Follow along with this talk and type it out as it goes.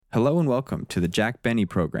Hello and welcome to the Jack Benny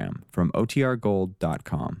program from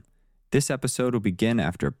OTRGold.com. This episode will begin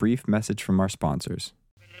after a brief message from our sponsors.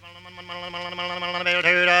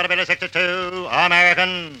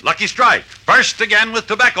 American Lucky Strike, first again with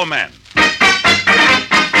Tobacco Men.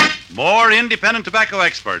 More independent tobacco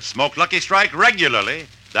experts smoke Lucky Strike regularly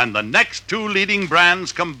than the next two leading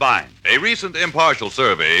brands combined. A recent impartial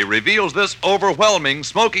survey reveals this overwhelming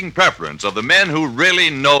smoking preference of the men who really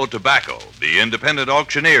know tobacco, the independent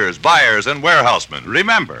auctioneers, buyers, and warehousemen.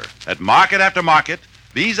 Remember, at market after market,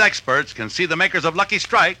 these experts can see the makers of Lucky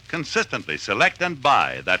Strike consistently select and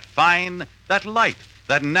buy that fine, that light,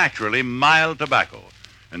 that naturally mild tobacco.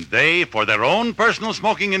 And they, for their own personal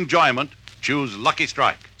smoking enjoyment, choose Lucky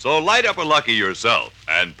Strike. So light up a Lucky yourself,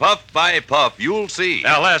 and puff by puff, you'll see.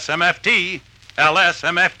 LSMFT,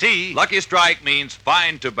 LSMFT. Lucky Strike means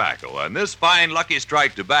fine tobacco, and this fine Lucky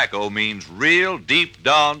Strike tobacco means real,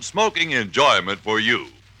 deep-down smoking enjoyment for you.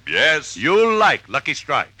 Yes, You'll like Lucky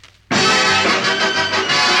Strike.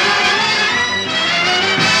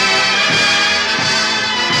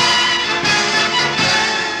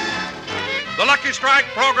 The Lucky Strike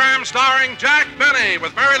program starring Jack Benny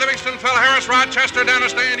with Mary Livingston, Phil Harris, Rochester,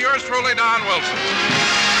 Dennis Day, and yours truly, Don Wilson.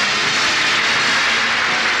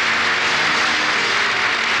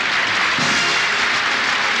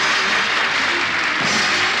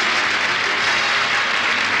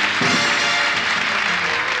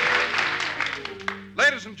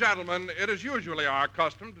 Ladies and gentlemen, it is usually our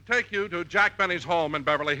custom to take you to Jack Benny's home in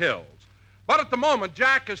Beverly Hills. But at the moment,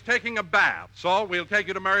 Jack is taking a bath, so we'll take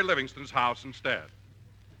you to Mary Livingston's house instead.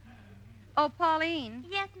 Oh, Pauline.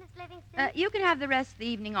 Yes, Miss Livingston? You can have the rest of the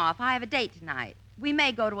evening off. I have a date tonight. We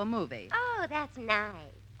may go to a movie. Oh, that's nice.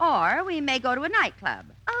 Or we may go to a nightclub.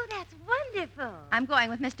 Oh, that's wonderful. I'm going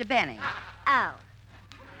with Mr. Benny. Oh.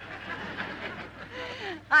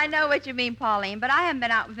 I know what you mean, Pauline, but I haven't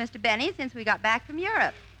been out with Mr. Benny since we got back from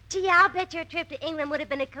Europe. Gee, I'll bet your trip to England would have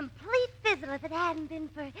been a complete fizzle if it hadn't been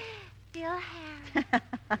for Phil Harris.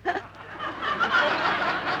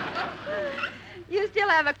 You still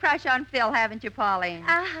have a crush on Phil, haven't you, Pauline?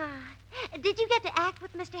 Uh-huh. Did you get to act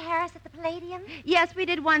with Mr. Harris at the Palladium? Yes, we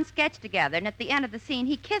did one sketch together, and at the end of the scene,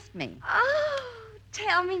 he kissed me. Oh,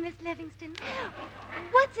 tell me, Miss Livingston,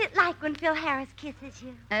 what's it like when Phil Harris kisses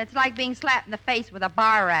you? And it's like being slapped in the face with a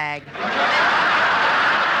bar rag.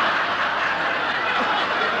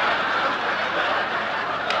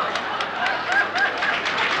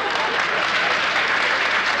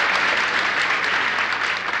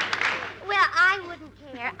 Well, I wouldn't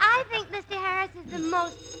care. I think Mr. Harris is the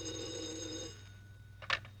most...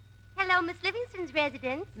 Hello, Miss Livingston's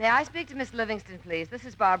residence. May I speak to Miss Livingston, please? This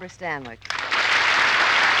is Barbara Stanwyck.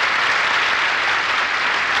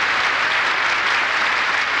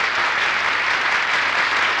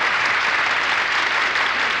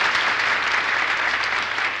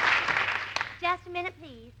 Just a minute,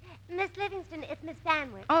 please. Miss Livingston, it's Miss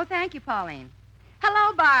Stanwyck. Oh, thank you, Pauline.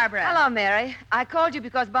 Hello, Barbara. Hello, Mary. I called you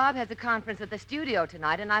because Bob has a conference at the studio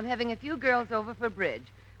tonight, and I'm having a few girls over for bridge.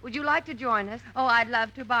 Would you like to join us? Oh, I'd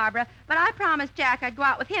love to, Barbara, but I promised Jack I'd go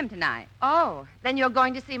out with him tonight. Oh, then you're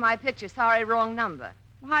going to see my picture. Sorry, wrong number.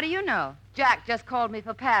 Well, how do you know? Jack just called me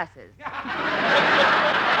for passes.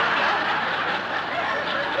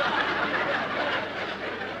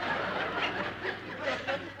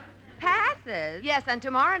 Passes? Yes, and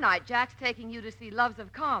tomorrow night, Jack's taking you to see Loves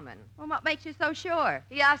of Carmen. Well, what makes you so sure?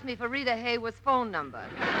 He asked me for Rita Hayworth's phone number.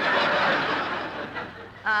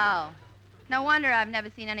 Oh. No wonder I've never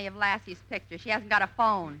seen any of Lassie's pictures. She hasn't got a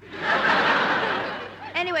phone.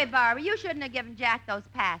 Anyway, Barbara, you shouldn't have given Jack those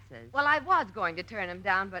passes. Well, I was going to turn him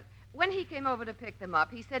down, but when he came over to pick them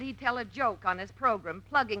up, he said he'd tell a joke on his program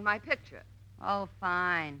plugging my picture. Oh,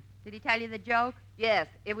 fine. Did he tell you the joke? Yes,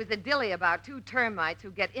 it was a dilly about two termites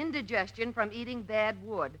who get indigestion from eating bad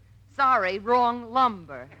wood. Sorry, wrong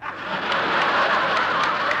lumber.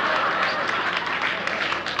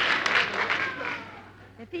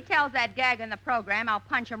 If he tells that gag in the program, I'll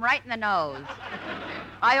punch him right in the nose.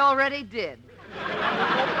 I already did.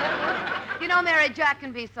 You know, Mary, Jack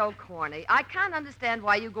can be so corny. I can't understand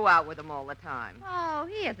why you go out with him all the time. Oh,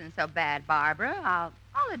 he isn't so bad, Barbara. I'll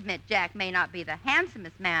admit Jack may not be the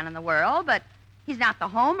handsomest man in the world, but he's not the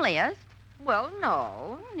homeliest. Well,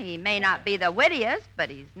 no. He may not be the wittiest,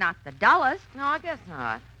 but he's not the dullest. No, I guess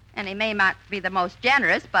not. And he may not be the most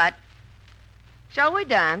generous, but... Shall we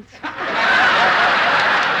dance?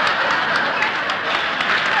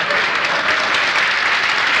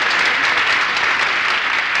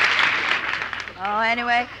 Oh,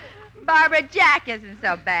 anyway, Barbara, Jack isn't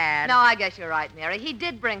so bad. No, I guess you're right, Mary. He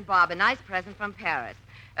did bring Bob a nice present from Paris.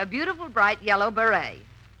 A beautiful bright yellow beret.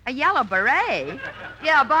 A A yellow beret?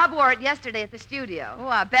 Yeah, Bob wore it yesterday at the studio. Oh,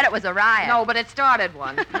 I bet it was a riot. No, but it started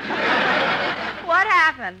one. What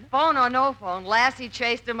happened? Phone or no phone, Lassie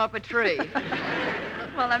chased him up a tree.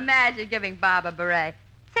 Well, imagine giving Bob a beret.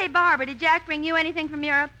 Say, Barbara, did Jack bring you anything from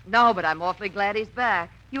Europe? No, but I'm awfully glad he's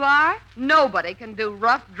back. You are? Nobody can do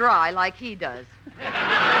rough dry like he does.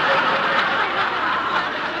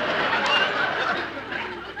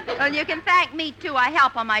 Well, you can thank me, too. I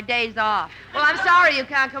help on my days off. Well, I'm sorry you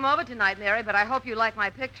can't come over tonight, Mary, but I hope you like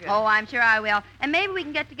my picture. Oh, I'm sure I will. And maybe we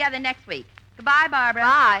can get together next week. Goodbye, Barbara.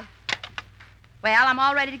 Bye. Well, I'm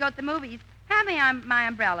all ready to go to the movies. Hand me my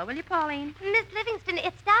umbrella, will you, Pauline? Miss Livingston,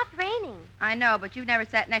 it stopped raining. I know, but you've never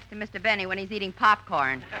sat next to Mr. Benny when he's eating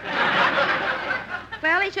popcorn.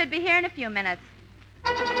 Well, he should be here in a few minutes.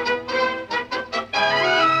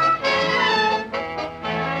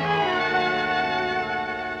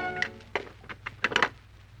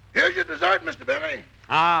 Here's your dessert, Mr. Benny.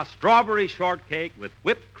 Strawberry shortcake with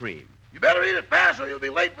whipped cream. You better eat it fast or you'll be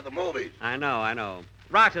late for the movies. I know.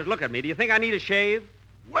 Rochester, look at me. Do you think I need a shave?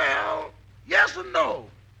 Well, yes and no.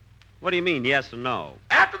 What do you mean, yes and no?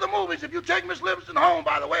 After the movies, if you take Miss Livingston home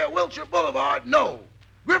by the way of Wilshire Boulevard, no.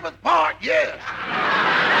 Griffith Park, yes.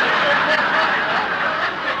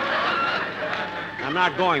 I'm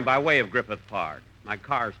not going by way of Griffith Park. My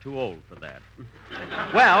car's too old for that.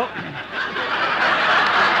 Well,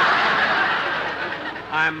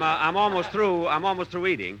 I'm almost through. I'm almost through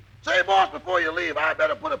eating. Say, boss, before you leave, I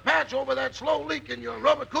better put a patch over that slow leak in your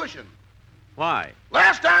rubber cushion. Why?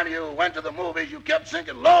 Last time you went to the movies, you kept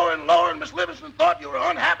sinking lower and lower, and Miss Livingston thought you were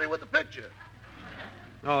unhappy with the picture.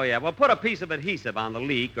 Oh, yeah. Well, put a piece of adhesive on the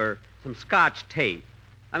leak or some Scotch tape.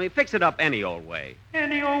 I mean, fix it up any old way.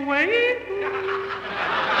 Any old way?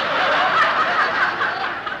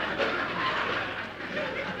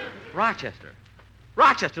 Rochester,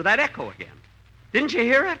 that echo again. Didn't you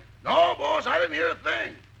hear it? No, boss, I didn't hear a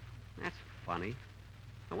thing. That's funny.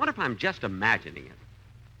 I wonder if I'm just imagining it.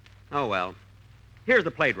 Oh, well. Here's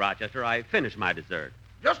the plate, Rochester. I finished my dessert.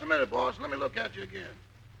 Just a minute, boss. Let me look at you again.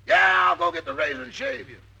 Yeah, I'll go get the razor and shave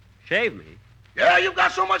you. Shave me? Yeah, you've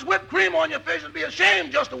got so much whipped cream on your face, it'd be a shame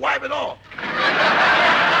just to wipe it off.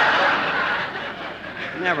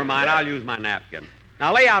 Never mind. I'll use my napkin.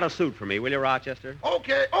 Now, lay out a suit for me, will you, Rochester?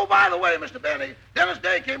 Okay. Oh, by the way, Mr. Benny, Dennis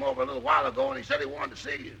Day came over a little while ago, and he said he wanted to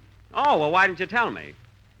see you. Oh, well, why didn't you tell me?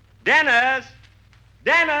 Dennis!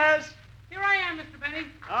 Dennis! Here I am, Mr. Benny.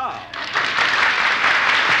 Oh.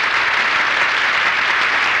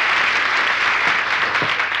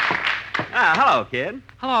 Hello, kid.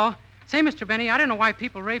 Hello. Say, Mr. Benny, I don't know why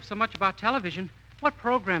people rave so much about television. What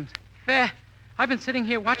programs? I've been sitting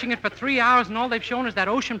here watching it for 3 hours, and all they've shown is that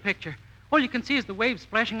ocean picture. All you can see is the waves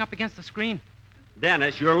splashing up against the screen.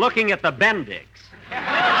 Dennis, you're looking at the Bendix. The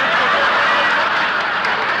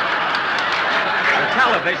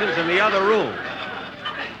television's in the other room.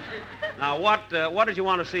 Now, what did you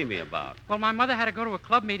want to see me about? Well, my mother had to go to a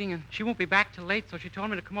club meeting, and she won't be back till late, so she told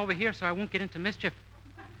me to come over here so I won't get into mischief.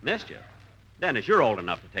 Mischief? Dennis, you're old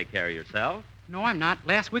enough to take care of yourself. No, I'm not.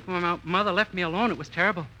 Last week when my mother left me alone, it was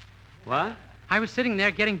terrible. What? I was sitting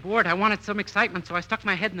there getting bored. I wanted some excitement, so I stuck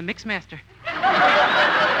my head in the Mixmaster.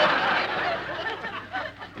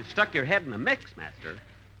 You stuck your head in the Mixmaster?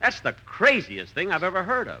 That's the craziest thing I've ever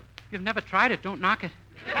heard of. If you've never tried it, don't knock it.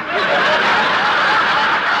 Oh,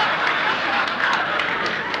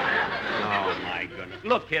 my goodness.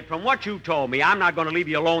 Look, kid, from what you told me, I'm not going to leave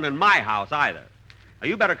you alone in my house either. Now,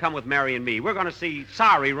 you better come with Mary and me. We're going to see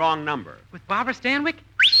Sorry, Wrong Number. With Barbara Stanwyck?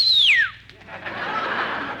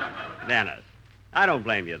 Dennis, I don't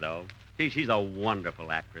blame you, though. Gee, she's a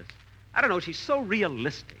wonderful actress. I don't know, she's so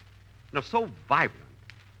realistic. You know, so vibrant.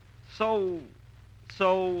 So...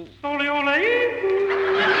 Ole, ole.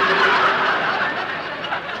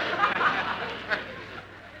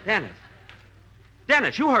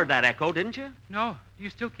 Dennis, you heard that echo, didn't you? No. Do you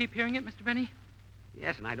still keep hearing it, Mr. Benny?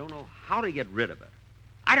 Yes, and I don't know how to get rid of it.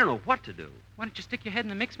 I don't know what to do. Why don't you stick your head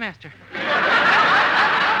in the Mixmaster?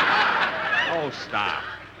 Oh, stop.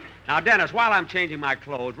 Now, Dennis, while I'm changing my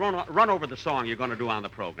clothes, run over the song you're going to do on the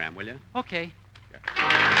program, will you? Okay.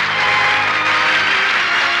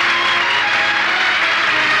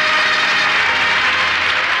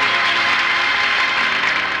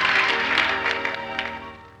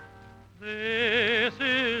 This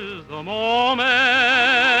is the moment.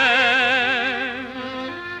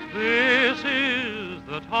 This is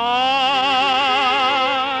the time.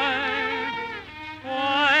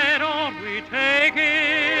 Why don't we take it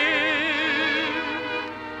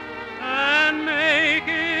and make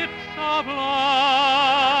it sublime?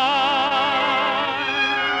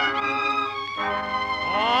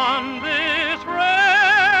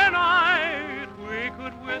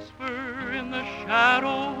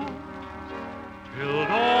 shadows till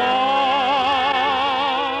dawn.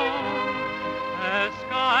 As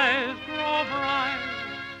skies grow bright,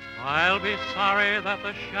 I'll be sorry that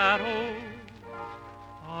the shadows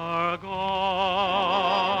are gone.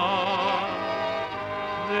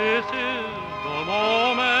 This is the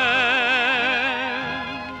moment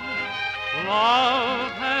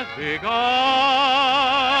love has begun.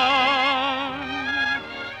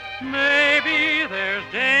 Maybe there's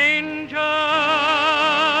danger,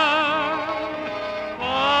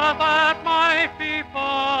 but that might be fun.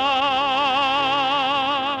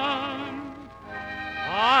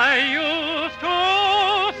 I used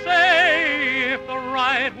to say if the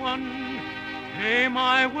right one came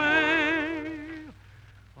my way,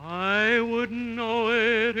 I would know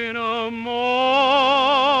it in a moment.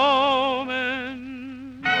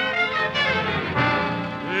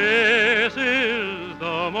 This is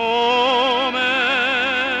the moment.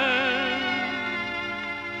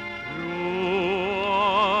 You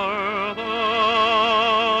are the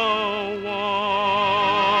one.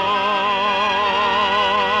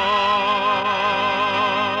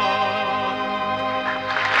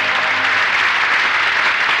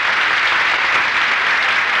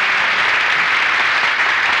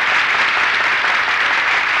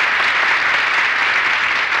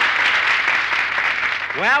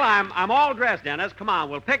 Well, I'm all dressed, Dennis. Come on,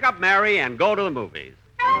 we'll pick up Mary and go to the movies.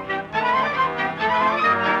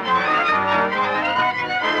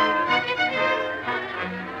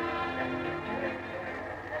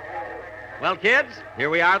 Well, kids,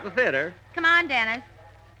 here we are at the theater. Come on, Dennis.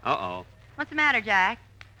 Uh-oh. What's the matter, Jack?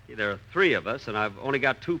 See, there are 3 of us, and I've only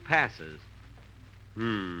got 2 passes.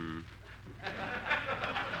 Now,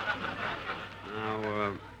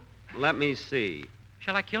 let me see.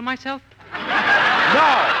 Shall I kill myself?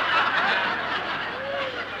 No!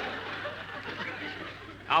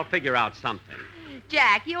 I'll figure out something.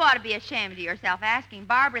 Jack, you ought to be ashamed of yourself asking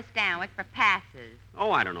Barbara Stanwyck for passes.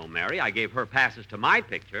 Oh, I don't know, Mary. I gave her passes to my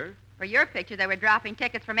picture. For your picture, they were dropping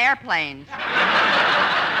tickets from airplanes.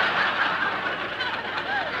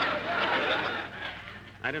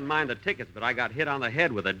 I didn't mind the tickets, but I got hit on the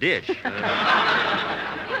head with a dish. Oh,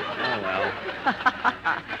 well.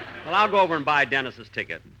 Well, I'll go over and buy Dennis's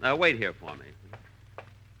ticket. Wait here for me.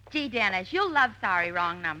 Gee, Dennis, you'll love Sorry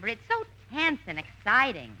Wrong Number. It's so tense and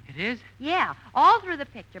exciting. It is? Yeah. All through the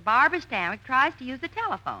picture, Barbara Stanwyck tries to use the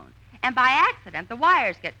telephone. And by accident, the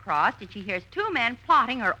wires get crossed, and she hears 2 men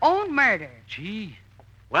plotting her own murder. Gee.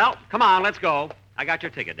 Well, come on, let's go. I got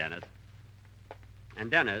your ticket, Dennis.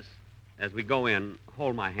 And Dennis, as we go in,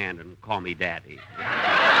 hold my hand and call me Daddy.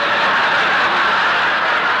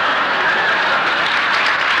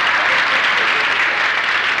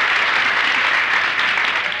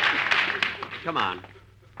 Come on.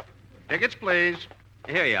 Tickets, please.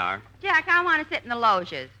 Here you are. Jack, I want to sit in the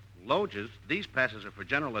loges. Loges? These passes are for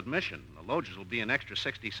general admission. The loges will be an extra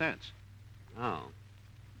 60 cents. Oh.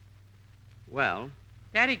 Well,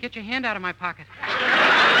 Daddy, get your hand out of my pocket.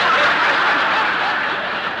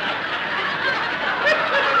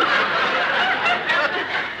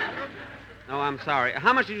 no, I'm sorry.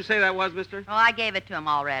 How much did you say that was, mister? Oh, I gave it to him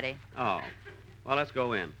already. Oh. Well, let's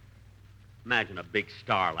go in. Imagine a big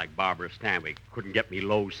star like Barbara Stanwyck couldn't get me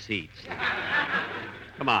low seats.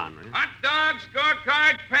 Come on. Hot dogs,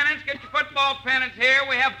 scorecards, pennants. Get your football pennants here.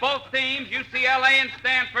 We have both teams, UCLA and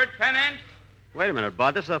Stanford pennants. Wait a minute,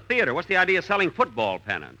 Bud. This is a theater. What's the idea of selling football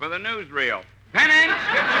pennants? For the newsreel. Pennants.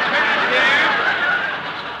 Get your pennants here.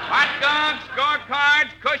 Hot dogs,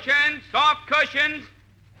 scorecards, cushions, soft cushions.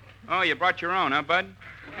 Oh, you brought your own, huh, Bud?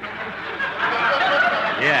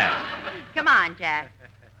 Yes. Come on, Jack.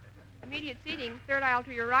 Immediate seating, third aisle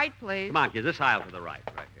to your right, please. Come on, kids. This aisle to the right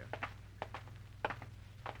here.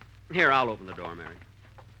 Here, I'll open the door, Mary.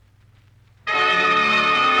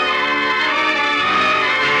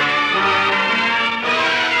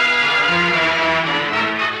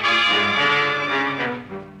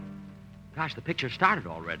 Gosh, the picture started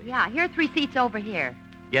already. Yeah, here are 3 seats over here.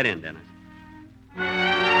 Get in, Dennis.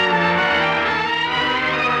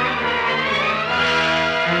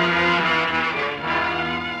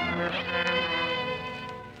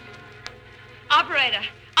 Operator!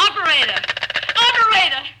 Operator!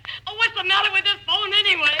 Operator! Oh, what's the matter with this phone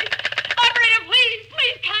anyway? Operator, please,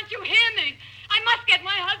 please, can't you hear me? I must get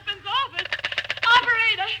my husband's office.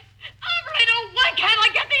 Operator! Operator, why can't I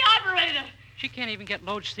get the operator? She can't even get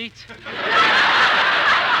loge seats.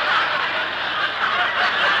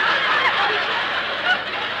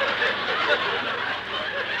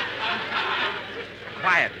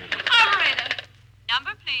 Quiet. Operator!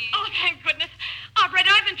 Number, please. Oh, thank goodness. Operator,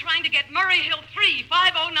 I've been trying to get Murray Hill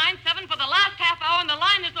 35097 for the last half hour, and the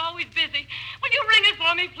line is always busy. Will you ring it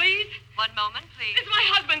for me, please? One moment, please. It's my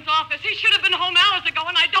husband's office. He should have been home hours ago,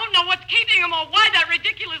 and I don't know what's keeping him or why that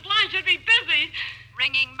ridiculous line should be busy.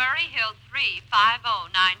 Ringing Murray Hill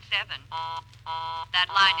 35097. That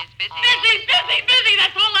line is busy. Busy.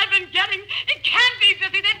 That's all I've been getting. It can't be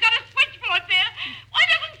busy. They've got a switchboard there. Why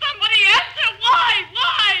doesn't somebody answer? Why?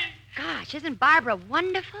 Gosh, isn't Barbara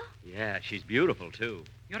wonderful? Yeah, she's beautiful, too.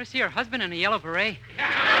 You ought to see her husband in a yellow beret.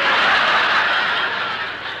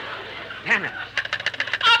 Dennis.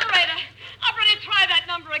 Operator, try that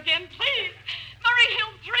number again, please. Murray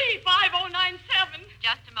Hill 35097.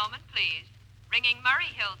 Just a moment, please. Ringing Murray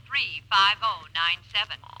Hill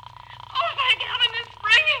 35097. Oh, thank heaven, it's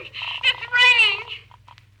ringing. It's ringing.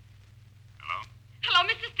 Hello,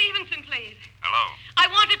 Mr. Stevenson, please. Hello. I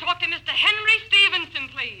want to talk to Mr. Henry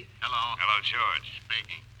Stevenson, please. Hello, George.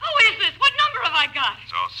 Speaking. Who is this? What number have I got?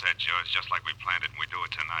 It's all set, George, just like we planned it, and we do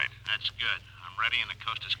it tonight. That's good. I'm ready, and the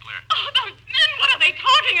coast is clear. Oh, those men, what are they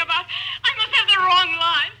talking about? I must have the wrong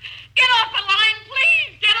line. Get off the line,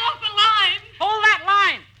 please. Get off the line. Hold that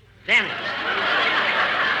line. Dennis.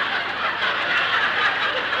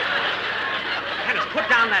 Dennis, put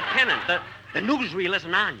down that pennant. The newsreel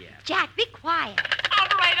isn't on yet. Jack, be quiet.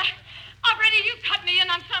 Operator, you cut me in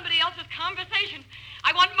on somebody else's conversation.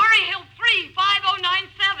 I want Murray Hill 35097.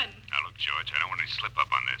 Now, look, George, I don't want any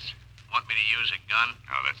slip-up on this. Want me to use a gun?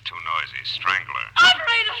 No, that's too noisy. Strangler.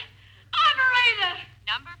 Operator!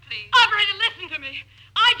 Number, please. Operator, listen to me.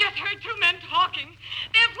 I just heard two men talking.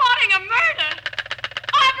 They're plotting a murder.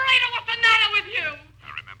 Operator, what's the matter with you?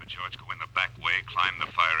 Now, remember, George, go in the back way, climb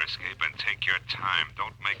the fire escape, and take your time.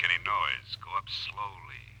 Don't make any noise. Go up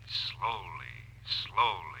slowly.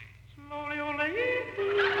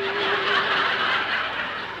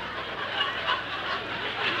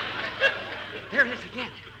 There it is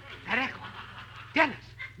again. That echo. Dennis,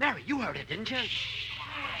 Mary, you heard it, didn't you?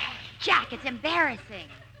 Jack, it's embarrassing.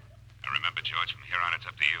 Now, remember, George, from here on, it's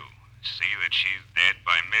up to you. See that she's dead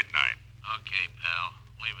by midnight. Okay, pal.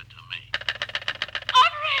 Leave it to me.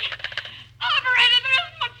 Operator, there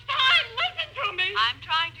isn't much time. Listen to me. I'm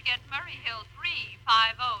trying to get Murray Hill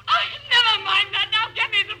 35097. Oh, never mind that. Now get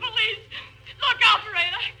me the police. Look,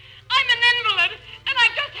 operator, I'm an invalid, and I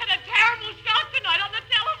just had a terrible shock tonight on the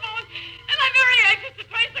telephone, and I'm very anxious to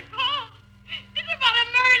trace the call. It's about a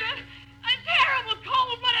murder, a terrible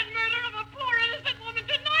cold-blooded murder of a poor innocent woman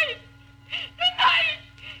tonight.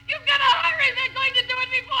 You've got to hurry. They're going to do it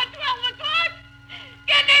before 12 o'clock.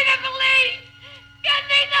 Get me the police. Get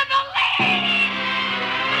me the police.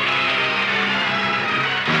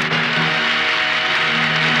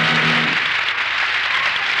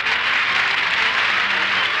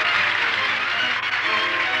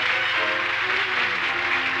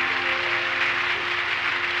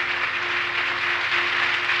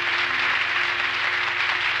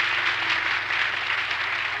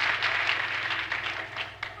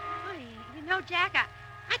 Jack,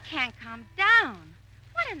 I can't calm down.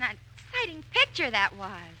 What an exciting picture that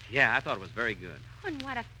was. Yeah, I thought it was very good. Oh, and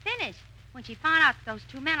what a finish. When she found out those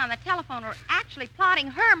two men on the telephone were actually plotting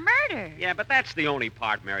her murder. Yeah, but that's the only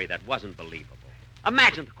part, Mary, that wasn't believable.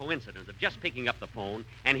 Imagine the coincidence of just picking up the phone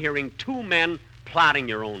and hearing two men plotting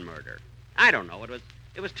your own murder. I don't know.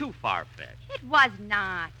 It was too far-fetched. It was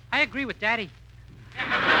not. I agree with Daddy.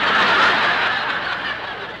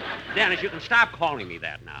 Dennis, you can stop calling me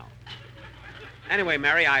that now. Anyway,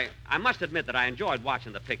 Mary, I must admit that I enjoyed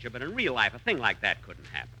watching the picture, but in real life, a thing like that couldn't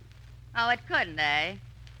happen. Oh, it couldn't, eh?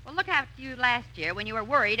 Well, look after you last year when you were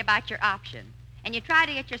worried about your option. And you tried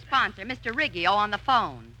to get your sponsor, Mr. Riggio, on the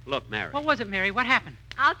phone. Look, Mary. What was it, Mary? What happened?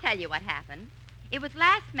 I'll tell you what happened. It was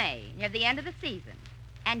last May, near the end of the season.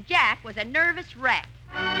 And Jack was a nervous wreck.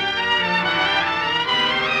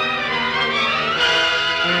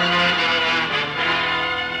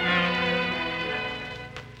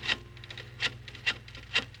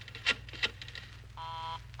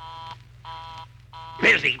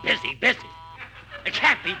 Busy. It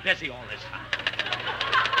can't be busy all this time.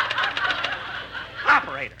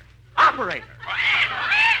 Operator.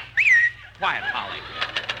 Quiet, Polly.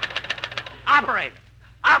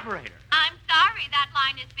 Operator. I'm sorry, that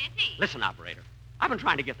line is busy. Listen, operator. I've been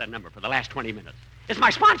trying to get that number for the last 20 minutes. It's my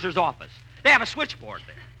sponsor's office. They have a switchboard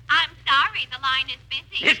there. I'm sorry, the line is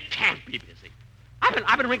busy. It can't be busy.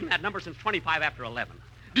 I've been ringing that number since 25 after 11.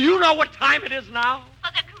 Do you know what time it is now?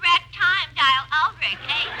 For the correct time, dial Aldrich 8900.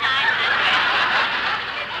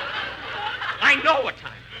 I know what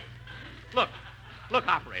time it is. Look,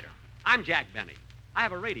 operator. I'm Jack Benny. I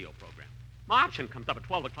have a radio program. My option comes up at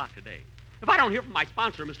 12 o'clock today. If I don't hear from my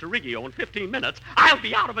sponsor, Mr. Riggio, in 15 minutes, I'll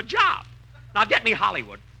be out of a job. Now get me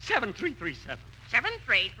Hollywood. 7337.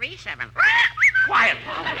 7337. Quiet,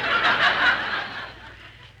 Polly.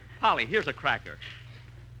 Holly, here's a cracker.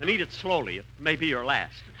 And eat it slowly. It may be your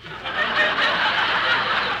last.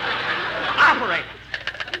 Operator!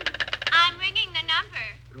 I'm ringing the number.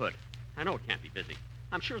 Good. I know it can't be busy.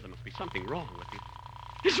 I'm sure there must be something wrong with you.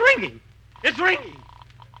 It's ringing! It's ringing!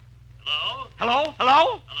 Hello? Hello?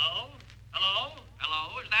 Hello? Hello? Hello?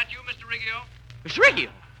 Hello? Is that you, Mr. Riggio? Mr.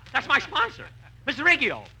 Riggio! That's my sponsor. Mr.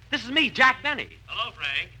 Riggio, this is me, Jack Benny. Hello,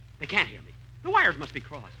 Frank. They can't hear me. The wires must be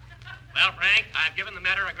crossed. Well, Frank, I've given the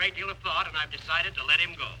matter a great deal of thought, and I've decided to let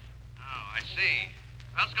him go. Oh, I see.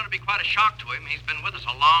 Well, it's going to be quite a shock to him. He's been with us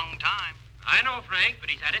a long time. I know, Frank, but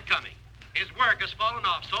he's had it coming. His work has fallen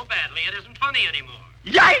off so badly it isn't funny anymore.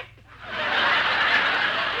 Yike!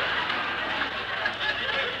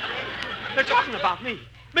 They're talking about me.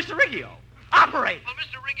 Mr. Riggio. Operate! Well,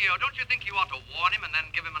 Mr. Riggio, don't you think you ought to warn him and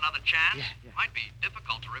then give him another chance? Yeah. Might be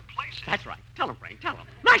difficult to replace him. That's right. Tell him, Frank. Tell him.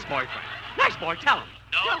 Nice boy, Frank. Nice boy. Tell him.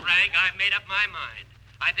 No, Frank, I've made up my mind.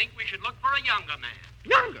 I think we should look for a younger man.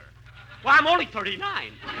 Younger? Well, I'm only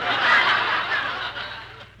 39.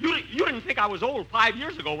 You didn't think I was old 5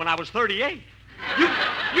 years ago when I was 38.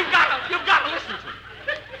 You've got to listen to me.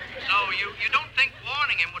 So you don't think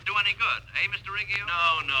warning him would do any good, eh, Mr. Riggio?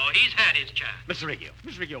 No, he's had his chance. Mr.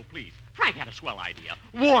 Riggio, please. Frank had a swell idea.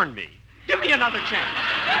 Warn me. Give me another chance.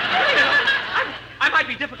 I might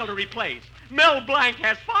be difficult to replace. Mel Blanc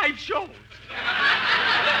has 5 shows.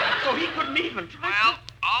 So he couldn't even try. Well,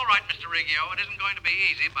 all right, Mr. Riggio. It isn't going to be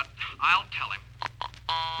easy, but I'll tell him.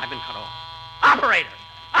 I've been cut off. Operator!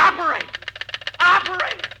 Operator!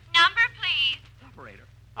 Operator! Number, please. Operator,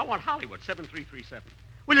 I want Hollywood 7337.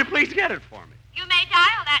 Will you please get it for me? You may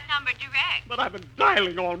dial that number direct. But I've been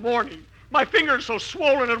dialing all morning. My finger's so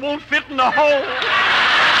swollen it won't fit in the hole.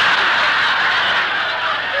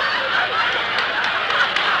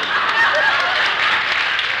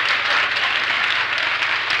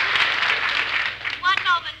 One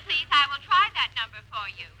moment, please. I will try that number for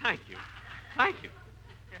you. Thank you. Thank you.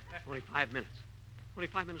 Only 5 minutes. Only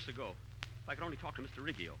 5 minutes to go. If I could only talk to Mr.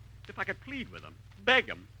 Riggio. If I could plead with him. Beg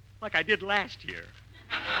him. Like I did last year.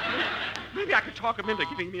 Maybe I could talk him into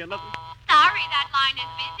giving me another... Sorry, that line is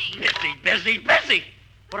busy. Busy!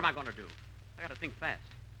 What am I going to do? I got to think fast.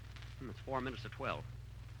 It's 4 minutes to 12.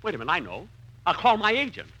 Wait a minute, I know. I'll call my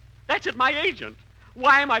agent. That's it, my agent.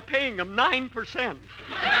 Why am I paying him 9%?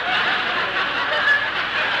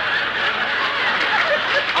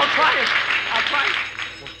 I'll try it.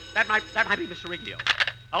 Well, that might be Mr. Riggio.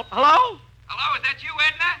 Oh, hello? Hello, is that you,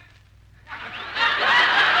 Edna?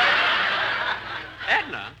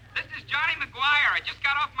 Edna? This is Johnny McGuire. I just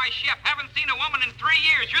got off my ship. Haven't seen a woman in 3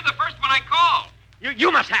 years. You're the first one I called.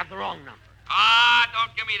 You must have the wrong number. Ah,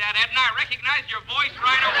 don't give me that, Edna. I recognize your voice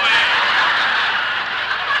right away.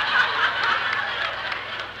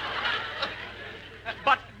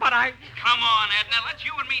 But I... Come on, Edna. Let's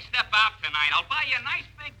you and me step out tonight. I'll buy you a nice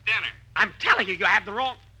big dinner. I'm telling you, you have the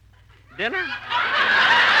wrong... Dinner?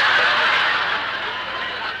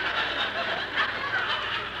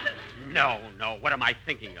 No. What am I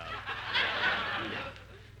thinking of? No.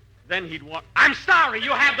 Then he'd want... I'm sorry,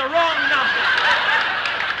 you have the wrong number.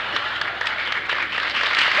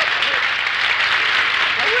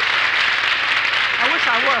 I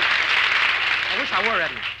wish I were,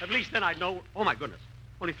 Edna. At least then I'd know... Oh, my goodness.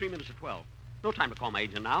 Only 3 minutes to 12. No time to call my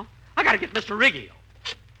agent now. I got to get Mr. Riggio.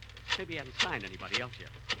 Maybe he hasn't signed anybody else yet.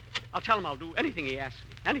 I'll tell him I'll do anything he asks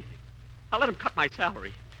me. Anything. I'll let him cut my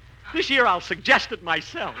salary. This year I'll suggest it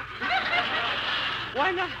myself.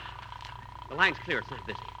 Why not? The line's clear. It's not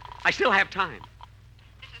busy. I still have time.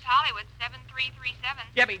 This is Hollywood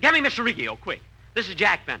 7337. Get me Mr. Riggio, quick. This is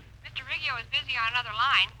Jack Benny. Mr. Riggio is busy on another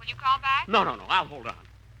line. Will you call back? No. I'll hold on.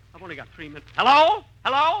 I've only got 3 minutes. Hello?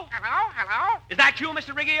 Hello? Is that you,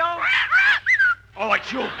 Mr. Riggio? Oh,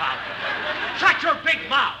 it's you, pal. Shut your big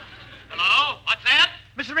mouth. Hello? What's that?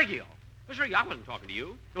 Mr. Riggio, I wasn't talking to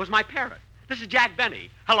you. It was my parrot. This is Jack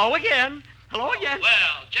Benny. Hello again. Well,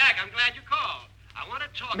 Jack, I'm glad you called. I want to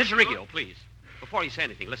talk Mr. Riggio, please. Before you say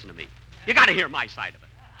anything, listen to me. You got to hear my side of it.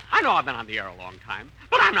 I know I've been on the air a long time,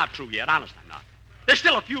 but I'm not through yet. Honest, I'm not. There's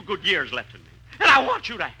still a few good years left in me, and I want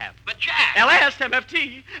you to have them. But, Jack...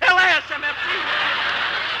 LSMFT! LSMFT!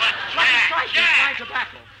 But, Jack! Fine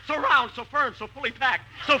tobacco. So round, so firm, so fully packed,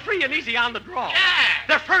 so free and easy on the draw. Jack!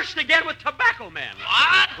 They're first again with Tobacco Men.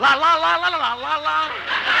 What? La la la la la la la la.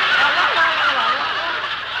 La la la la la la.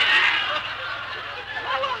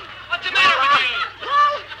 What's the matter with you?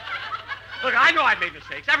 Look, I know I've made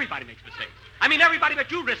mistakes. Everybody makes mistakes. I mean, everybody but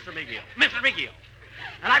you, Mr. Riggio.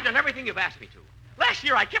 And I've done everything you've asked me to. Last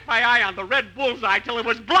year, I kept my eye on the red bullseye till it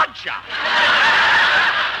was bloodshot.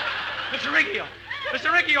 Mr. Riggio,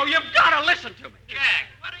 you've got to listen to me. Jack,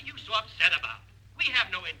 what are you so upset about? We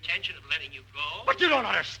have no intention of letting you go. But you don't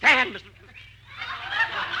understand, Mr.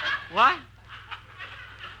 What?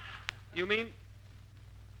 You mean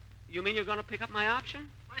you're going to pick up my option?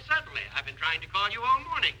 Why, certainly. I've been trying to call you all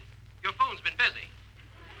morning. Your phone's been busy.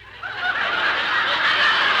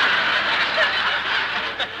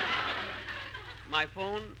 My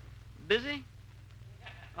phone busy?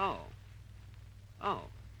 Oh.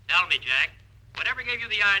 Tell me, Jack, whatever gave you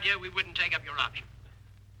the idea we wouldn't take up your option?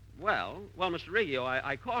 Well, Mr. Riggio,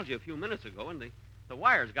 I called you a few minutes ago, and the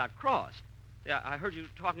wires got crossed. Yeah, I heard you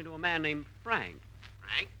talking to a man named Frank.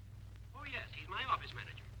 Frank? Oh, yes, he's my office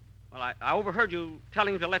manager. Well, I overheard you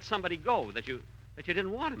telling him to let somebody go, that you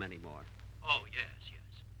didn't want him anymore. Oh, yes.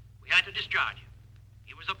 We had to discharge him.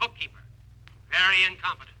 He was a bookkeeper. Very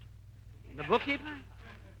incompetent. The bookkeeper?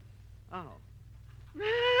 Oh.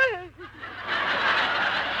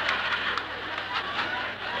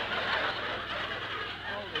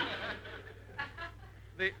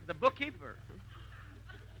 The bookkeeper.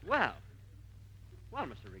 Well,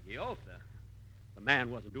 Mr. Riggio, if the man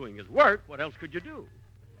wasn't doing his work, what else could you do?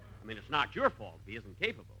 I mean, it's not your fault if he isn't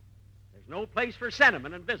capable. There's no place for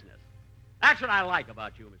sentiment in business. That's what I like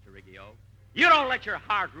about you, Mr. Riggio. You don't let your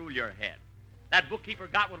heart rule your head. That bookkeeper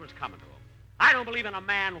got what was coming to him. I don't believe in a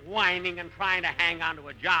man whining and trying to hang on to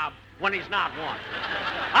a job when he's not wanted.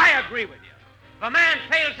 I agree with you. If a man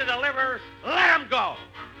fails to deliver, let him go.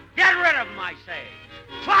 Get rid of him, I say.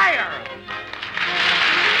 Fire him.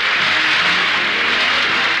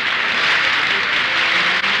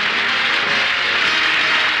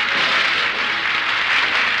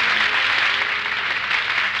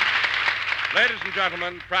 Ladies and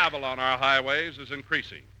gentlemen, travel on our highways is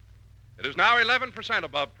increasing. It is now 11%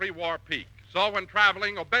 above pre-war peak. So when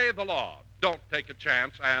traveling, obey the law. Don't take a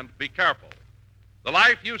chance and be careful. The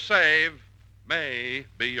life you save may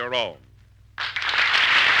be your own.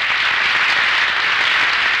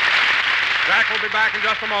 Jack will be back in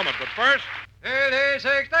just a moment, but first... It is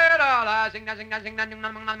 $60.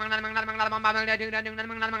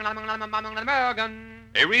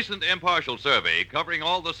 A recent impartial survey covering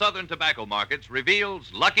all the southern tobacco markets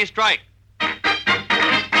reveals Lucky Strike.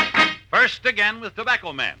 First again with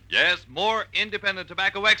Tobacco Men. Yes, more independent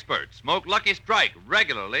tobacco experts smoke Lucky Strike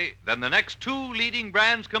regularly than the next two leading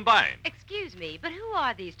brands combined. Excuse me, but who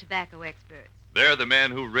are these tobacco experts? They're the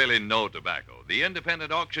men who really know tobacco, the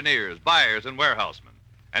independent auctioneers, buyers, and warehousemen.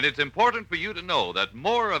 And it's important for you to know that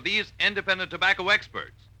more of these independent tobacco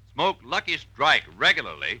experts smoke Lucky Strike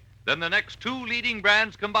regularly than the next two leading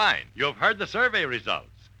brands combined. You've heard the survey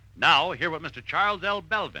results. Now, hear what Mr. Charles L.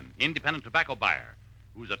 Belvin, independent tobacco buyer,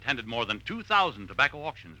 who's attended more than 2,000 tobacco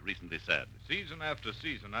auctions, recently said. Season after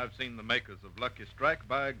season, I've seen the makers of Lucky Strike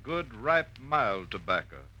buy good, ripe, mild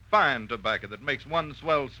tobacco. Fine tobacco that makes one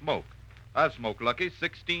swell smoke. I've smoked Lucky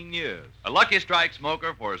 16 years. A Lucky Strike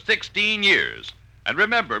smoker for 16 years. And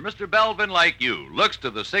remember, Mr. Belvin, like you, looks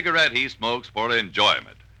to the cigarette he smokes for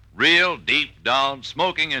enjoyment. Real, deep-down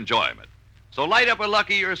smoking enjoyment. So light up a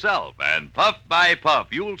Lucky yourself, and puff by puff,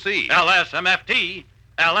 you'll see. LSMFT.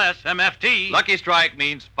 LSMFT. Lucky Strike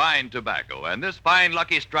means fine tobacco, and this fine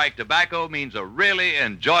Lucky Strike tobacco means a really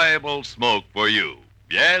enjoyable smoke for you.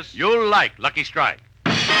 Yes? You'll like Lucky Strike.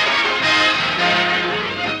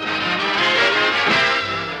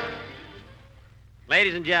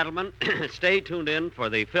 Ladies and gentlemen, stay tuned in for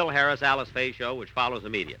the Phil Harris Alice Faye show, which follows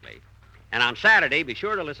immediately. And on Saturday, be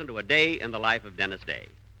sure to listen to A Day in the Life of Dennis Day.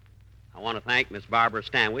 I want to thank Miss Barbara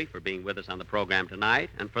Stanwyck for being with us on the program tonight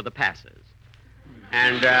and for the passes.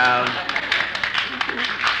 And,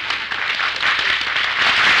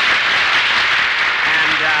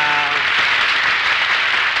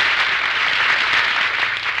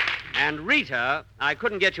 and Rita, I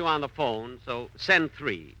couldn't get you on the phone, so send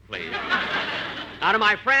 3, please. Now, to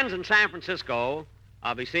my friends in San Francisco,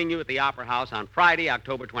 I'll be seeing you at the Opera House on Friday,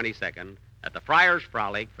 October 22nd, at the Friars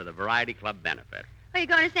Frolic for the Variety Club benefit. Oh, you're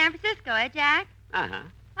going to San Francisco, eh, Jack? Uh-huh.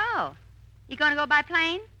 Oh. You going to go by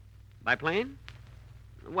plane? By plane?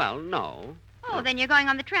 Well, no. Oh, then you're going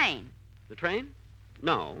on the train. The train?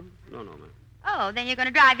 No, ma'am. Oh, then you're going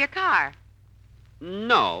to drive your car.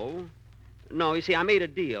 No, you see, I made a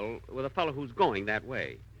deal with a fellow who's going that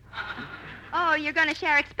way. Oh, you're going to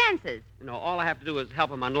share expenses. All I have to do is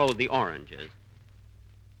help him unload the oranges.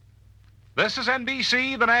 This is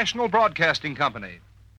NBC, the national broadcasting company.